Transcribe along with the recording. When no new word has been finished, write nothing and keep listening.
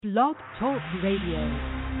Blog Talk Radio.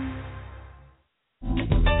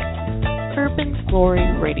 Urban Glory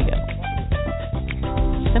Radio.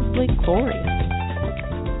 Simply glorious.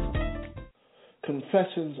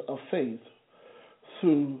 Confessions of Faith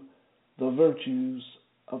through the virtues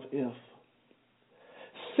of if.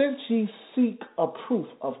 Since ye seek a proof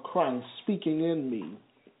of Christ speaking in me,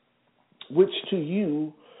 which to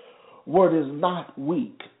you word is not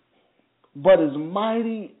weak, but is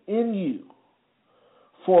mighty in you.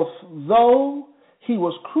 For though he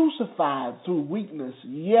was crucified through weakness,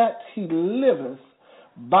 yet he liveth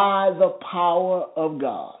by the power of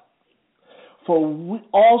God. For we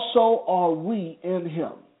also are we in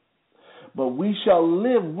him, but we shall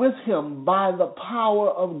live with him by the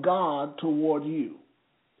power of God toward you.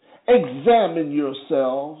 Examine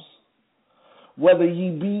yourselves whether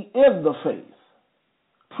ye be in the faith.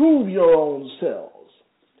 Prove your own selves.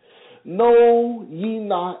 Know ye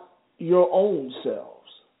not your own selves,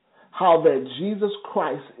 how that Jesus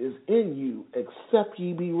Christ is in you, except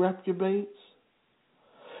ye be reprobates?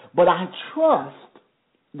 But I trust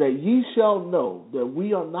that ye shall know that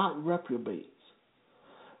we are not reprobates.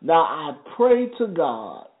 Now I pray to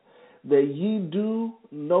God that ye do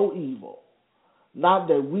no evil, not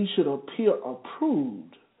that we should appear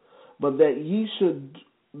approved, but that ye should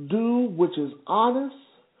do which is honest,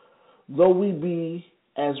 though we be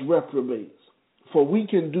as reprobates. For we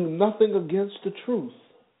can do nothing against the truth,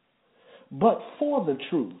 but for the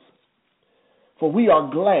truth. For we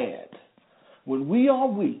are glad when we are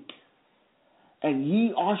weak, and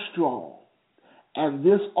ye are strong, and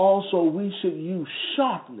this also we should use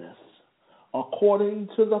sharpness according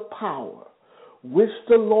to the power which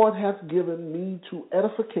the Lord hath given me to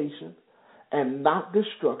edification and not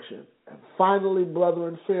destruction. And finally,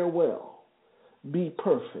 brethren, farewell. Be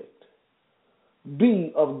perfect.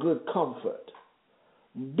 Be of good comfort.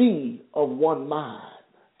 Be of one mind.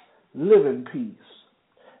 Live in peace.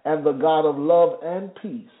 And the God of love and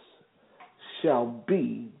peace shall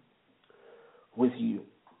be with you.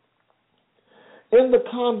 In the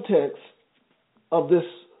context of this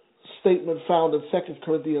statement found in 2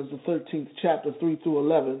 Corinthians, the 13th chapter, 3 through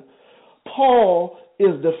 11, Paul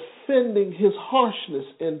is defending his harshness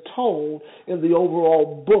in tone in the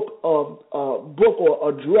overall book or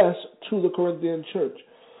address to the Corinthian church.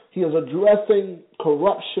 He is addressing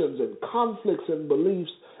corruptions and conflicts in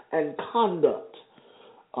beliefs and conduct,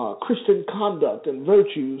 Christian conduct and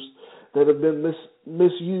virtues that have been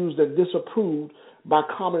misused and disapproved by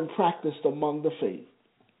common practice among the faith.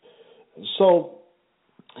 So,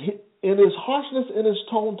 in his harshness in his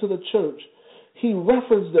tone to the church, he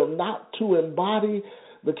referenced them not to embody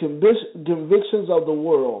the convictions of the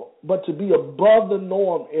world, but to be above the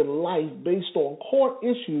norm in life based on core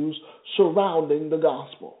issues surrounding the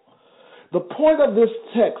gospel. The point of this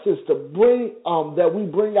text is to bring that we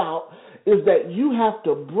bring out is that you have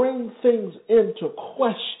to bring things into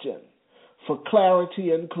question for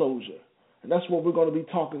clarity and closure. And that's what we're going to be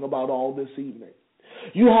talking about all this evening.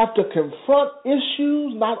 You have to confront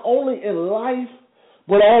issues not only in life,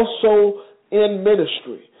 but also in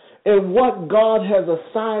ministry, and what God has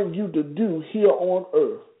assigned you to do here on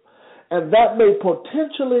earth. And that may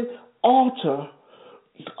potentially alter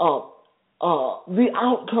the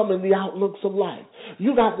outcome and the outlooks of life.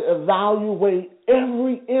 You got to evaluate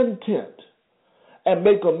every intent and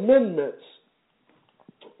make amendments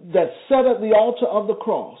that set at the altar of the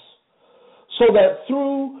cross, so that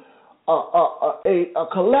through a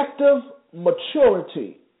collective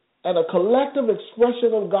maturity and a collective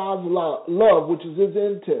expression of God's love, which is his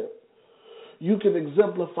intent, you can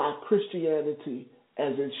exemplify Christianity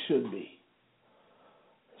as it should be.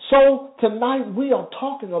 So tonight we are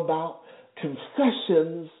talking about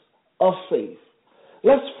confessions of faith.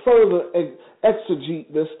 Let's further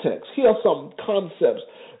exegete this text. Here are some concepts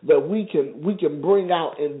that we can bring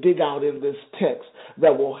out and dig out in this text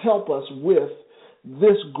that will help us with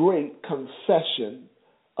this great confession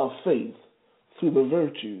of faith through the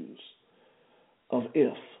virtues of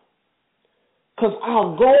if. Because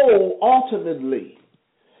our goal ultimately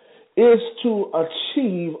is to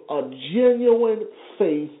achieve a genuine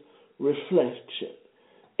faith reflection.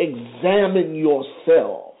 Examine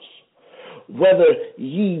yourselves whether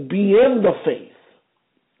ye be in the faith.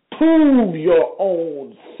 Prove your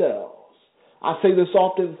own selves. I say this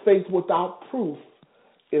often: faith without proof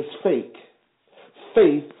is fake.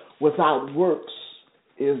 Faith without works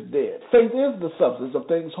is dead. Faith is the substance of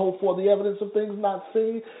things hoped for, the evidence of things not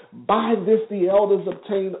seen. By this the elders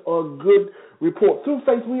obtained a good report. Through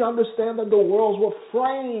faith we understand that the worlds were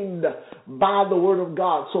framed by the word of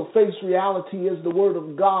God. So faith's reality is the word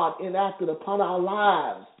of God enacted upon our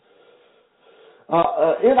lives,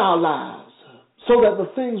 in our lives. so that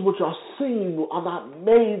the things which are seen are not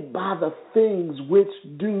made by the things which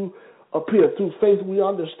do appear. Through faith we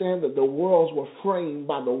understand that the worlds were framed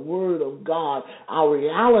by the word of God. Our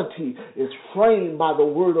reality is framed by the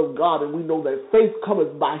word of God, and we know that faith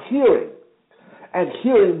cometh by hearing, and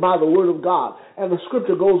hearing by the word of God. And the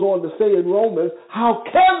scripture goes on to say in Romans, how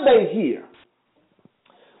can they hear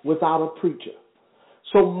without a preacher?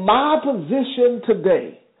 So my position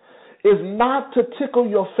today is not to tickle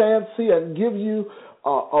your fancy and give you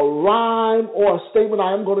a rhyme or a statement.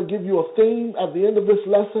 I am going to give you a theme at the end of this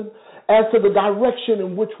lesson as to the direction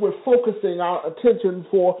in which we're focusing our attention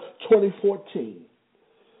for 2014.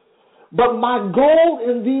 But my goal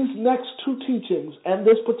in these next two teachings, and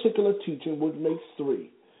this particular teaching, which makes three,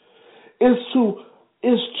 is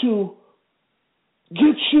to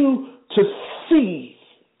get you to see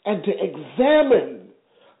and to examine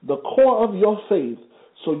the core of your faith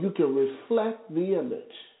so you can reflect the image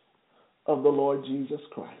of the Lord Jesus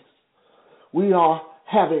Christ. We are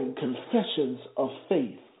having confessions of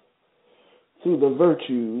faith through the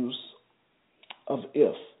virtues of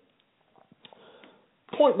if.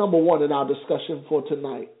 Point number one in our discussion for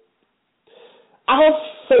tonight. Our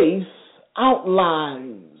faith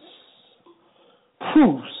outlines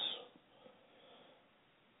proofs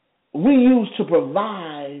we use to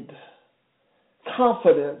provide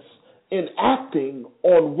confidence in acting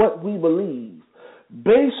on what we believe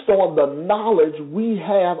based on the knowledge we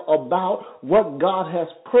have about what God has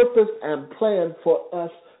purposed and planned for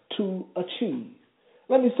us to achieve.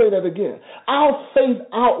 Let me say that again. Our faith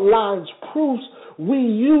outlines proofs we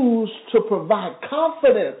use to provide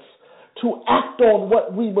confidence to act on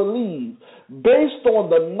what we believe based on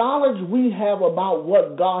the knowledge we have about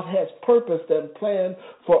what God has purposed and planned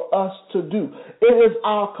for us to do. It is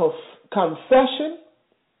our confession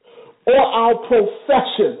or our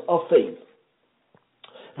profession of faith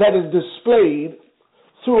that is displayed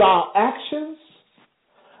through our actions,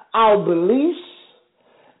 our beliefs,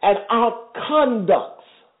 and our conducts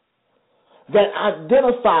that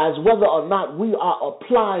identifies whether or not we are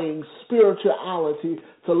applying spirituality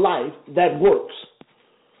to life that works.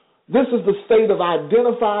 This is the state of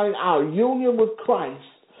identifying our union with Christ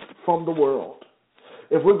from the world.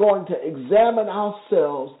 If we're going to examine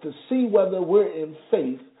ourselves to see whether we're in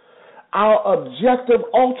faith, our objective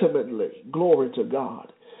ultimately, glory to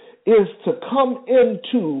God, is to come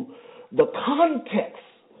into the context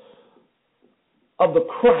of the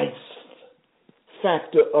Christ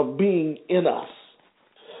factor of being in us.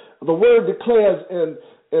 The word declares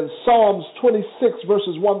in Psalms 26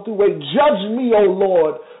 verses 1 through 8, judge me, O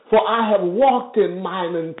Lord, for I have walked in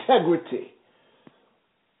mine integrity.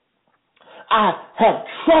 I have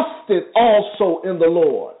trusted also in the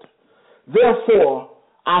Lord. Therefore,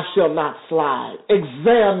 I shall not slide.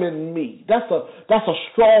 Examine me. That's a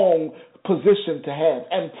strong position to have.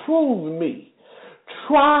 And prove me.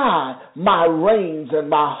 Try my reins and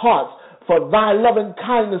my heart, for thy loving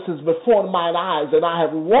kindness is before mine eyes, and I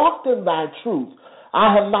have walked in thy truth.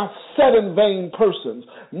 I have not sat in vain persons,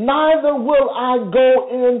 neither will I go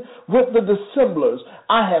in with the dissemblers.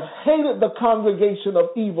 I have hated the congregation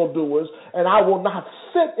of evildoers, and I will not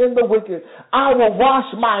sit in the wicked. I will wash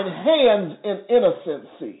mine hands in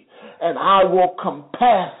innocency, and I will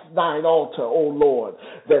compass thine altar, O Lord,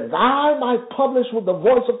 that thou might publish with the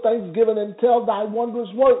voice of thanksgiving and tell thy wondrous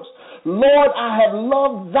works. Lord, I have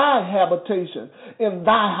loved thy habitation in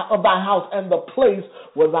thy house and the place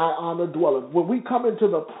where thy honor dwelleth. When we come into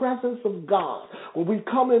the presence of God, when we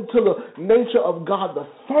come into the nature of God, the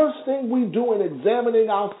first thing we do in examining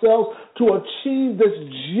ourselves to achieve this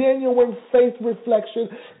genuine faith reflection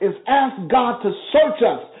is ask God to search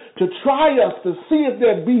us, to try us, to see if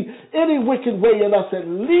there be any wicked way in us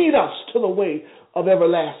and lead us to the way of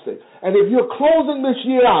everlasting. And if you're closing this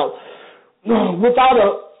year out without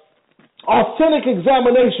a authentic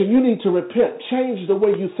examination, you need to repent. Change the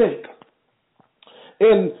way you think.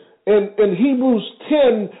 In Hebrews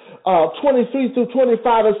 10, 23 through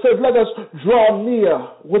 25, it says, let us draw near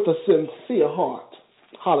with a sincere heart.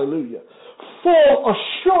 Hallelujah. Full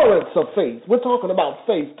assurance of faith. We're talking about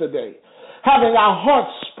faith today. Having our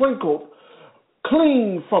hearts sprinkled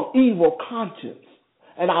clean from evil conscience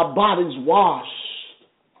and our bodies washed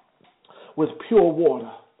with pure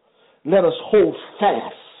water. Let us hold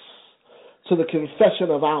fast to the confession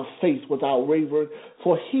of our faith without wavering,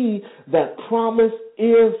 for he that promised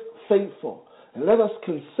is faithful. And let us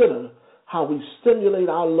consider how we stimulate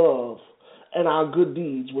our love and our good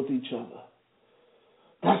deeds with each other.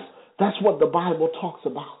 That's what the Bible talks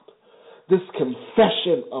about, this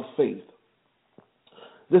confession of faith,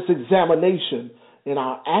 this examination in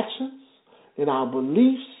our actions, in our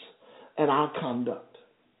beliefs, and our conduct.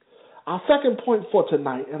 Our second point for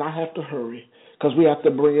tonight, and I have to hurry because we have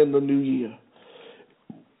to bring in the new year,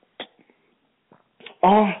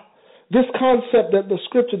 this concept that the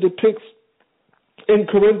scripture depicts in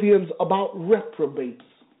Corinthians about reprobates.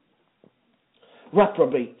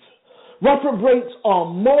 Reprobates. Reprobates are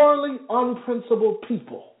morally unprincipled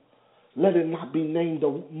people. Let it not be named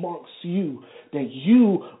amongst you that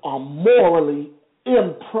you are morally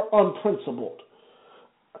unprincipled.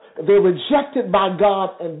 They're rejected by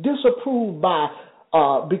God and disapproved by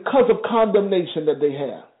because of condemnation that they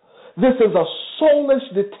have. This is a soulless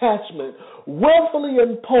detachment, willfully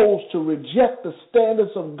imposed to reject the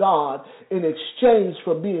standards of God in exchange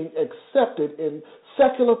for being accepted in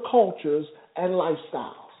secular cultures and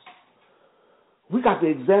lifestyles. We got to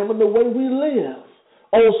examine the way we live.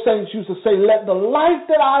 Old saints used to say, let the life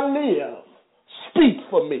that I live speak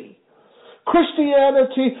for me.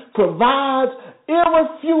 Christianity provides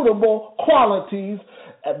irrefutable qualities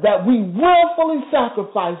that we willfully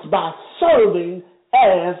sacrifice by serving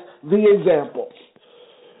as the example.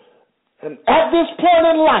 And at this point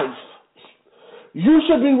in life, you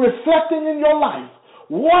should be reflecting in your life,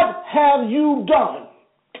 what have you done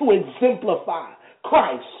to exemplify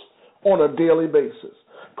Christ on a daily basis?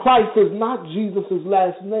 Christ is not Jesus'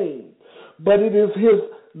 last name, but it is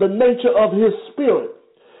the nature of his spirit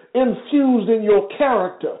infused in your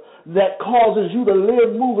character that causes you to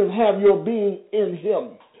live, move, and have your being in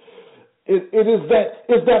him. It is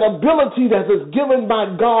that ability that is given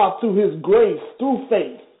by God through his grace, through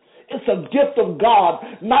faith. It's a gift of God,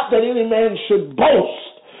 not that any man should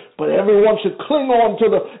boast, but everyone should cling on to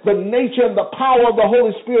the nature and the power of the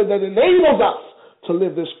Holy Spirit that enables us to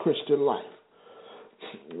live this Christian life.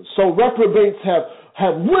 So reprobates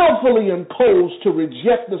have willfully imposed to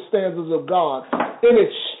reject the standards of God in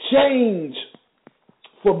exchange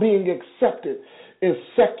for being accepted in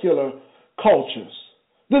secular cultures.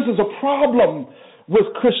 This is a problem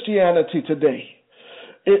with Christianity today.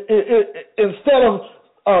 Instead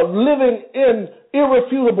of living in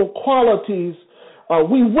irrefutable qualities that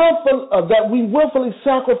we willfully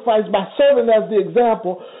sacrifice by serving as the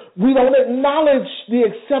example, we don't acknowledge the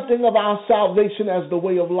accepting of our salvation as the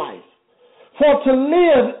way of life. For to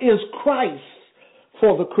live is Christ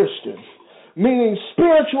for the Christian, meaning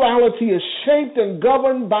spirituality is shaped and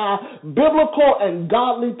governed by biblical and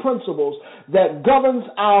godly principles that governs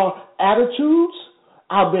our attitudes,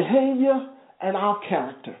 our behavior, and our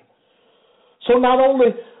character. So not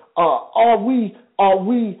only are we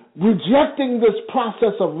rejecting this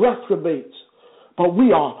process of reprobates, but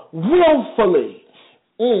we are willfully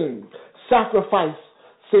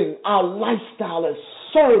sacrificing our lifestyle as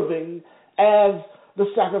serving as the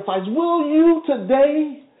sacrifice. Will you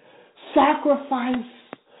today sacrifice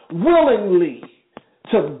willingly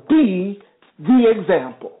to be the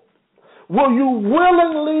example? Will you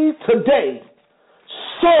willingly today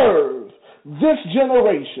serve this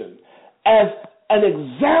generation as an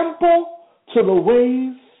example to the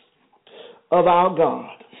ways of our God?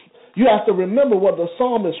 You have to remember what the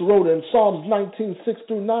psalmist wrote in Psalms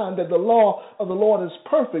 19:6-9, that the law of the Lord is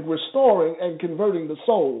perfect, restoring and converting the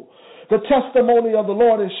soul. The testimony of the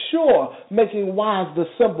Lord is sure, making wise the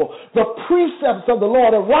simple. The precepts of the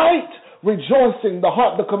Lord are right, rejoicing the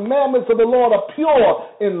heart. The commandments of the Lord are pure,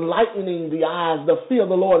 enlightening the eyes. The fear of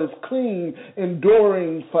the Lord is clean,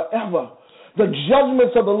 enduring forever. The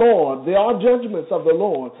judgments of the Lord, they are judgments of the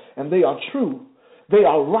Lord, and they are true. They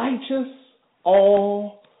are righteous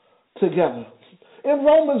all together. In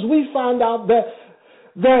Romans, we find out that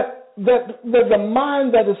the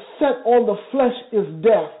mind that is set on the flesh is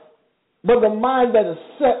death, but the mind that is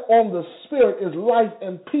set on the spirit is life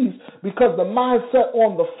and peace, because the mind set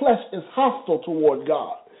on the flesh is hostile toward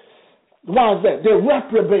God. Why is that? They're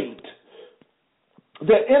reprobate.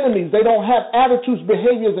 They're enemies. They don't have attitudes,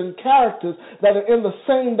 behaviors, and characters that are in the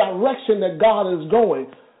same direction that God is going.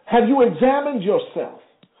 Have you examined yourself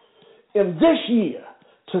in this year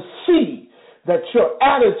to see that your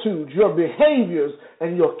attitudes, your behaviors,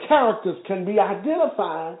 and your characters can be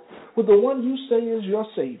identified with the one you say is your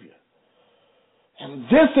Savior? And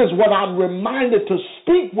this is what I'm reminded to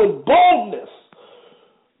speak with boldness.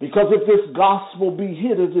 Because if this gospel be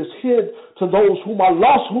hid, it is hid to those whom are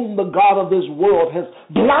lost, whom the God of this world has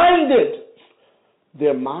blinded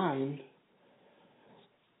their mind.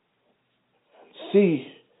 See,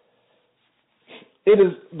 it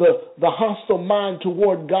is the hostile mind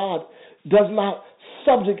toward God does not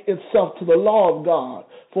subject itself to the law of God,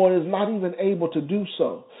 for it is not even able to do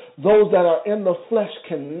so. Those that are in the flesh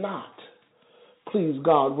cannot please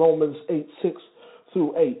God, Romans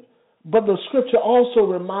 8:6-8. But the scripture also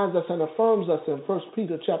reminds us and affirms us in 1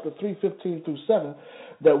 Peter chapter 3:15-7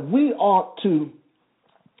 that we ought to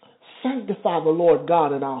sanctify the Lord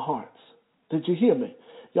God in our hearts. Did you hear me?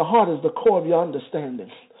 Your heart is the core of your understanding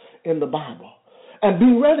in the Bible. And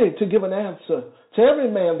be ready to give an answer to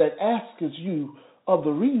every man that asks you of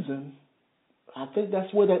the reason. I think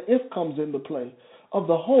that's where that if comes into play, of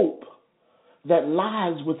the hope that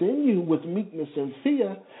lies within you with meekness and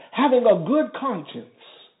fear, having a good conscience.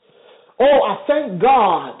 Oh, I thank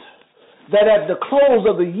God that at the close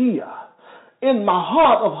of the year, in my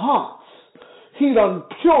heart of hearts, He done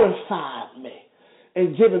purified me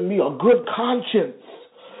and given me a good conscience,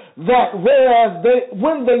 that whereas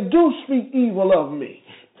when they do speak evil of me,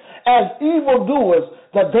 as evildoers,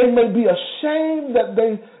 that they may be ashamed that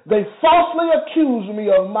they falsely accuse me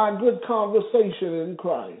of my good conversation in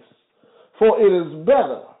Christ. For it is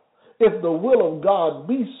better, if the will of God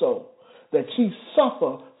be so, that ye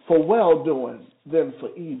suffer for well-doing than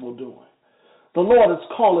for evil-doing. The Lord is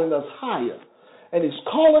calling us higher, and He's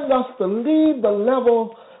calling us to leave the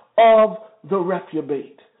level of the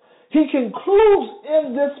reprobate. He concludes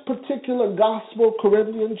in this particular gospel,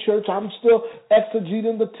 Corinthian church. I'm still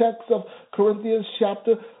exegeting the text of Corinthians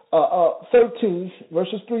chapter 13,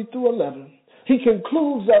 verses 3 through 11. He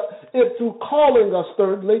concludes it through calling us,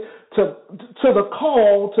 thirdly, to the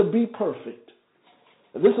call to be perfect.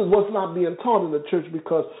 This is what's not being taught in the church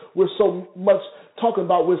because we're so much talking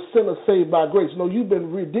about we're sinners saved by grace. No, you've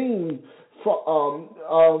been redeemed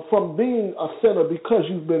from being a sinner because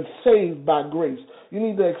you've been saved by grace. You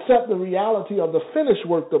need to accept the reality of the finished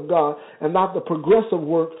work of God and not the progressive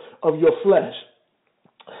work of your flesh.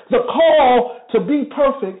 The call to be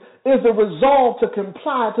perfect is a resolve to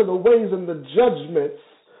comply to the ways and the judgments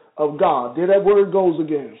of God. There that word goes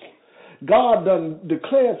again. God done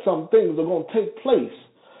declared some things are going to take place,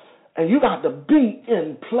 and you got to be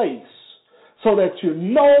in place so that you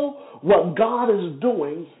know what God is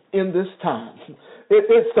doing in this time.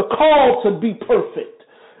 It's the call to be perfect.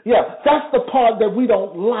 Yeah, that's the part that we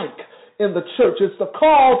don't like in the church. It's the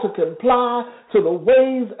call to comply to the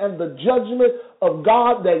ways and the judgment of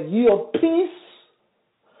God that yield peace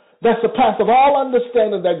that surpasses all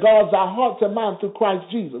understanding, that guards our hearts and minds through Christ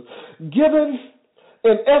Jesus, given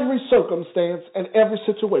in every circumstance and every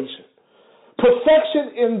situation.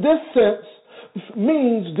 Perfection in this sense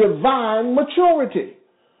means divine maturity.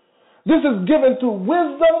 This is given through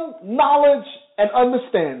wisdom, knowledge, and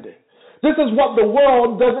understanding. This is what the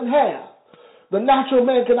world doesn't have. The natural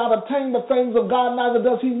man cannot obtain the things of God, neither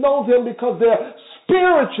does he know them, because they're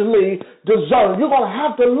spiritually discerned. You're going to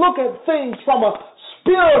have to look at things from a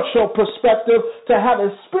spiritual perspective to have a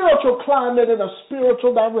spiritual climate and a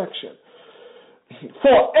spiritual direction.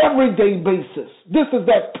 For everyday basis, this is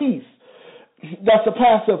that peace that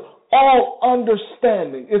surpasses all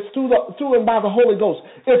understanding. It's through and by the Holy Ghost.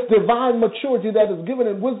 It's divine maturity that is given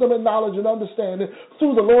in wisdom and knowledge and understanding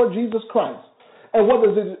through the Lord Jesus Christ. And what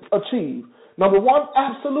does it achieve? Number one,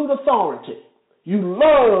 absolute authority. You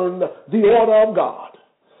learn the order of God,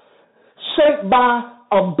 shaped by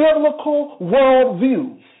a biblical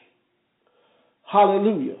worldview.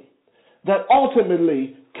 Hallelujah. That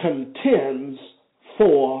ultimately contends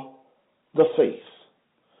for the faith.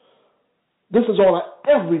 This is on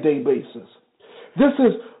an everyday basis. This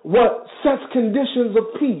is what sets conditions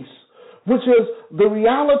of peace, which is the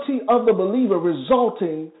reality of the believer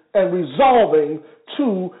resulting and resolving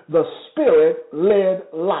to the Spirit-led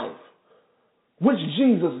life, which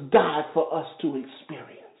Jesus died for us to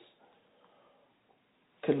experience.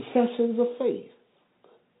 Confessions of faith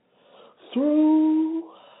through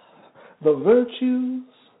the virtues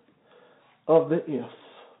of the if.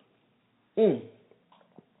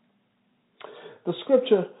 The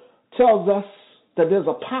scripture tells us that there's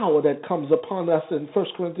a power that comes upon us in 1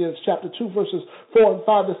 Corinthians chapter 2, verses 4 and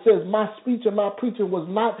 5 that says, my speech and my preaching was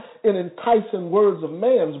not in enticing words of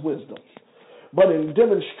man's wisdom, but in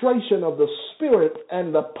demonstration of the Spirit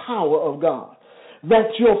and the power of God.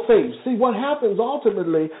 That's your faith. See, what happens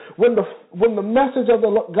ultimately when the message of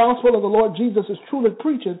the gospel of the Lord Jesus is truly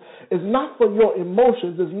preaching is not for your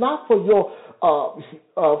emotions, it's not for your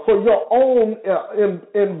own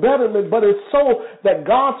embetterment, but it's so that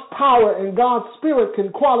God's power and God's Spirit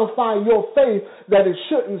can qualify your faith, that it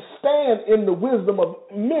shouldn't stand in the wisdom of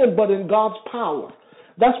men, but in God's power.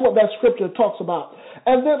 That's what that scripture talks about.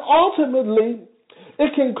 And then ultimately,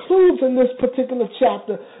 it concludes in this particular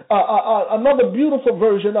chapter. Another beautiful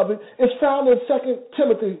version of it is found in 2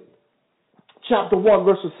 Timothy chapter 1,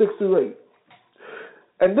 verses 6 through 8.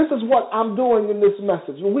 And this is what I'm doing in this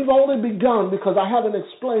message. We've only begun because I haven't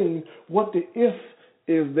explained what the if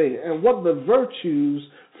is there and what the virtues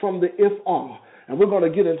from the if are. And we're going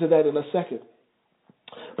to get into that in a second.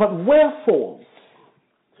 But wherefore,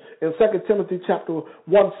 In 2 Timothy chapter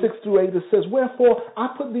 1, 6 through 8, it says, "Wherefore I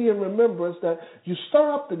put thee in remembrance that you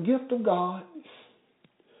stir up the gift of God,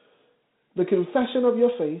 the confession of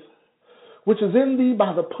your faith, which is in thee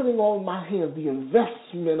by the putting on my hands, the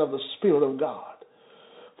investment of the Spirit of God.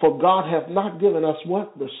 For God hath not given us"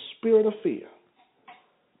 what? The spirit of fear,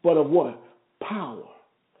 but of what? Power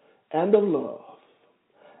and of love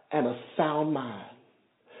and a sound mind.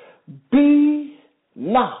 Be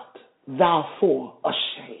not thou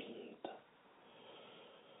ashamed.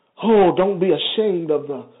 Oh, don't be ashamed of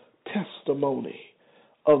the testimony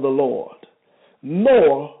of the Lord,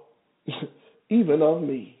 nor even of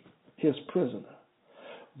me, his prisoner.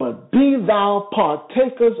 But be thou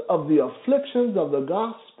partakers of the afflictions of the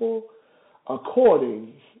gospel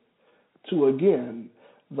according to, again,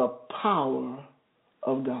 the power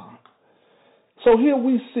of God. So here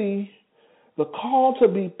we see the call to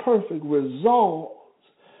be perfect resolves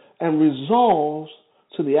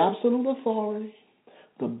to the absolute authority,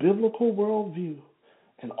 the biblical worldview,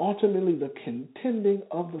 and ultimately the contending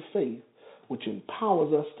of the faith, which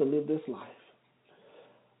empowers us to live this life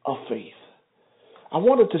of faith. I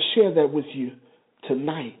wanted to share that with you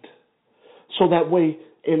tonight, so that way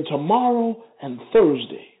in tomorrow and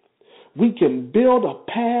Thursday, we can build a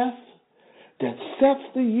path that sets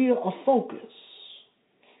the year of focus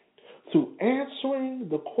through answering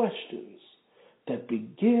the questions that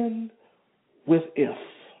begin with if.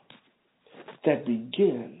 That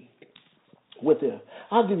begin with if.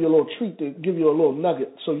 I'll give you a little treat to give you a little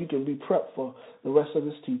nugget so you can be prepped for the rest of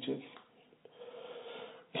this teaching.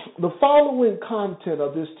 The following content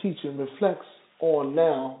of this teaching reflects on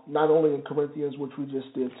now, not only in Corinthians, which we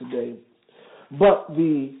just did today, but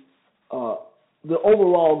the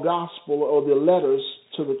overall gospel or the letters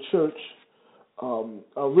to the church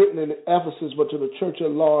written in Ephesus, but to the church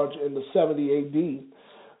at large in the 70 A.D.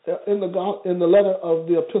 In the letter of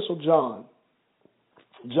the Epistle John.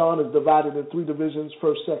 John is divided in three divisions,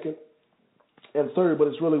 first, second, and third, but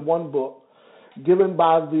it's really one book given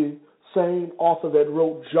by the same author that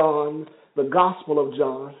wrote John, the Gospel of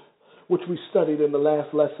John, which we studied in the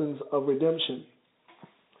last lessons of redemption.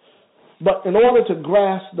 But in order to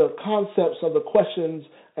grasp the concepts of the questions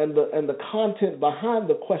and the content behind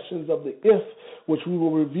the questions of the if, which we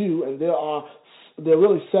will review, and there are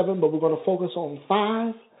really 7, but we're going to focus on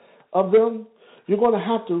 5 of them. You're going to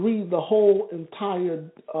have to read the whole entire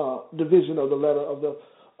division of the letter of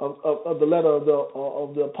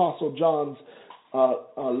the Apostle John's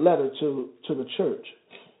letter to the church,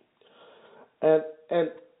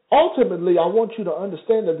 and ultimately, I want you to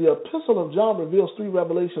understand that the Epistle of John reveals 3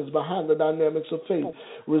 revelations behind the dynamics of faith,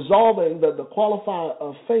 resolving that the qualifier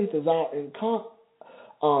of faith is our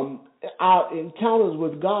encounters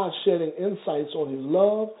with God, shedding insights on His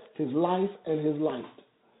love, His life, and His light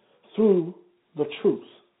through the truth.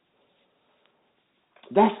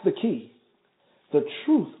 That's the key. The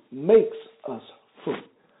truth makes us free.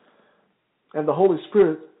 And the Holy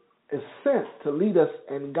Spirit is sent to lead us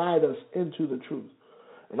and guide us into the truth.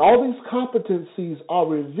 And all these competencies are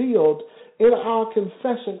revealed in our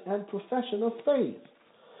confession and profession of faith,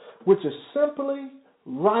 which is simply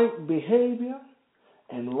right behavior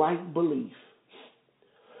and right belief.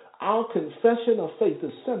 Our confession of faith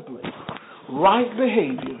is simply right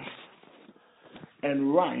behavior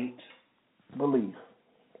and right belief.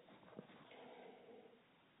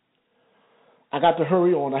 I got to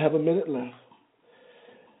hurry on. I have a minute left.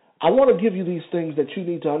 I want to give you these things that you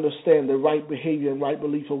need to understand that right behavior and right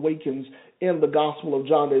belief awakens in the Gospel of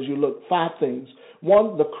John as you look. 5 things.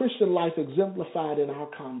 1, the Christian life exemplified in our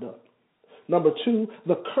conduct. Number 2,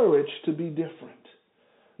 the courage to be different.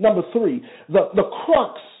 Number 3, the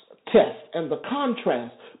crux test and the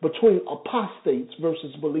contrast between apostates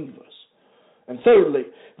versus believers. And thirdly,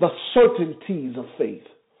 the certainties of faith.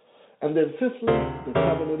 And then fifthly, the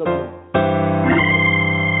covenant of God.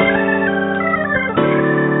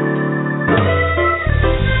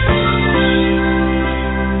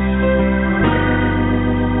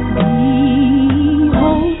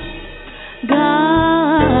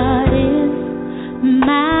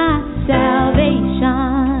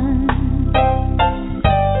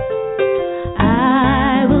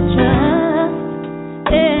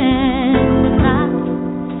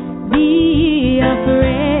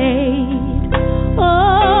 Afraid,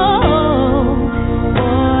 oh.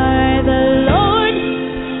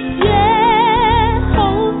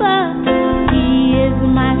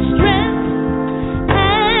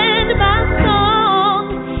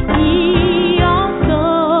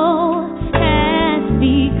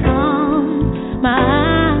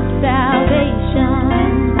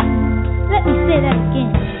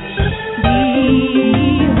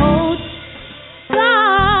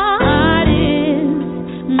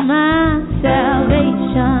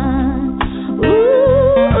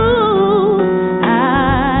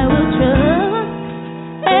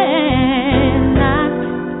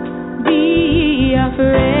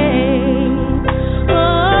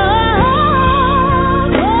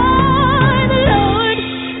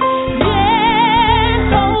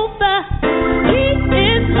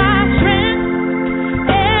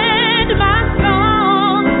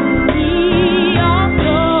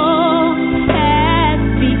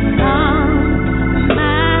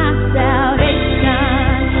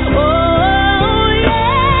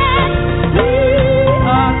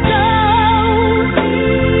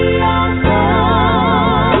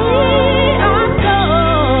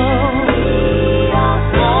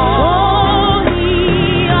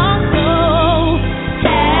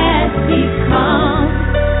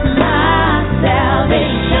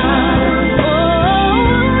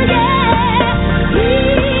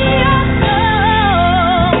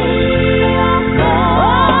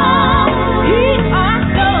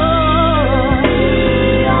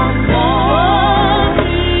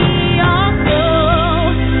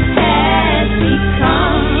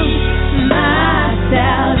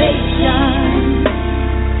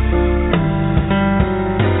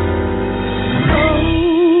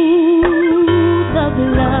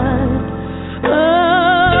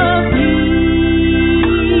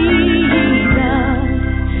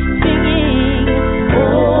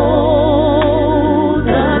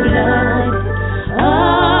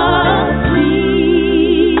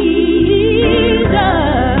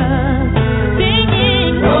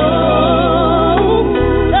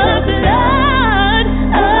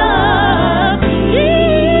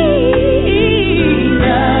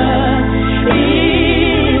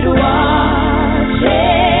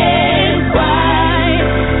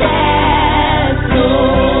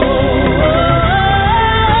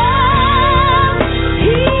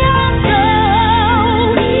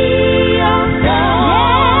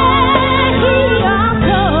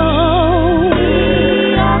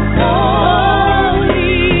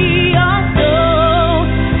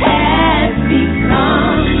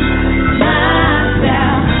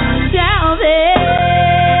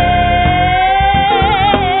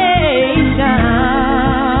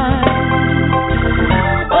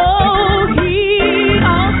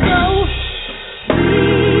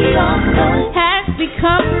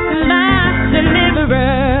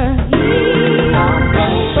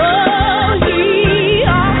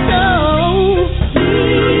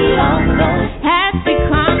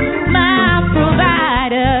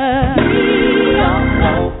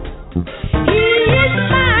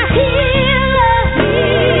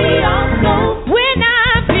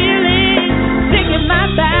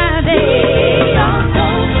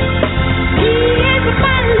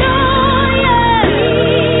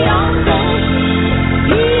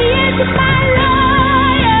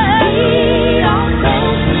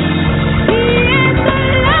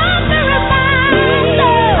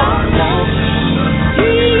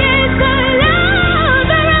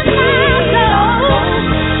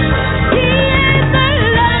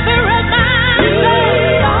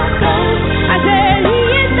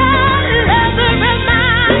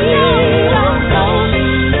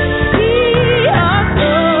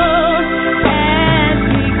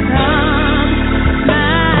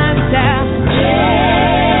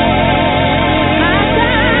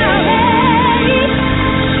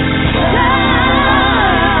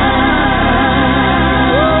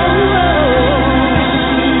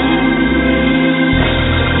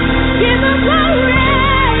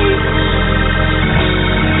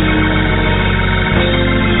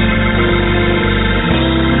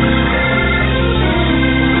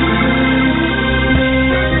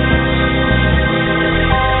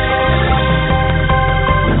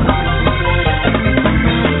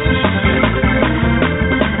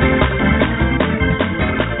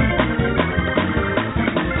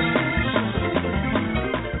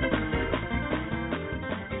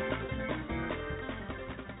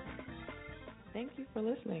 Thank you for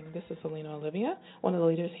listening. This is Selena Olivia, one of the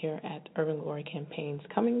leaders here at Urban Glory Campaigns,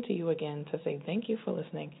 coming to you again to say thank you for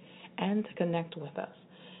listening and to connect with us.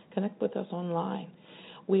 Connect with us online.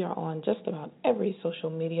 We are on just about every social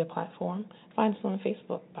media platform. Find us on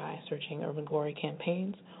Facebook by searching Urban Glory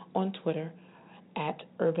Campaigns, on Twitter at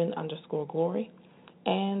Urban_Glory,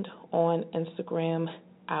 and on Instagram,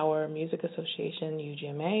 our music association,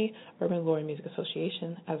 UGMA, Urban Glory Music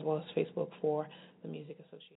Association, as well as Facebook for the Music Association.